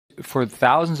for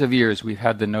thousands of years, we've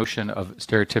had the notion of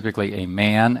stereotypically a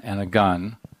man and a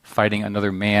gun fighting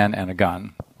another man and a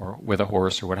gun, or with a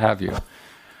horse or what have you.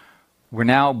 We're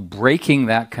now breaking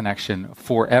that connection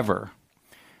forever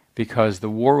because the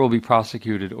war will be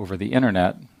prosecuted over the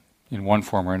internet in one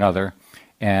form or another,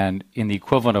 and in the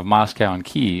equivalent of Moscow and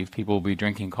Kyiv, people will be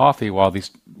drinking coffee while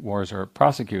these wars are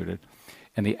prosecuted.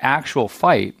 And the actual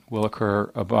fight will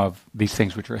occur above these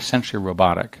things which are essentially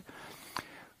robotic.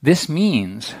 This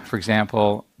means, for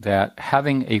example, that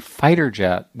having a fighter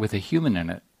jet with a human in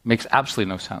it makes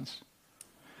absolutely no sense.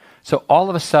 So all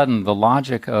of a sudden, the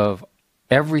logic of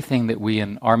everything that we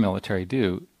in our military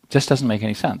do just doesn't make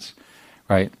any sense,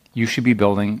 right? You should be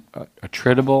building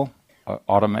attritable,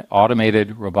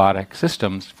 automated robotic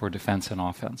systems for defense and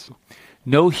offense.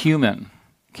 No human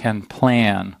can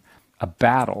plan a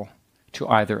battle to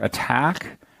either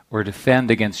attack or defend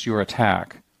against your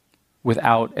attack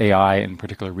without AI, in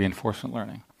particular reinforcement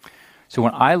learning. So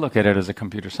when I look at it as a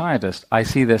computer scientist, I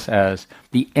see this as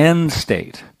the end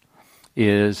state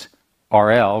is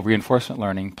RL, reinforcement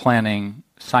learning, planning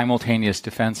simultaneous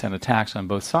defense and attacks on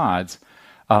both sides,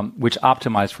 which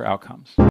optimize for outcomes.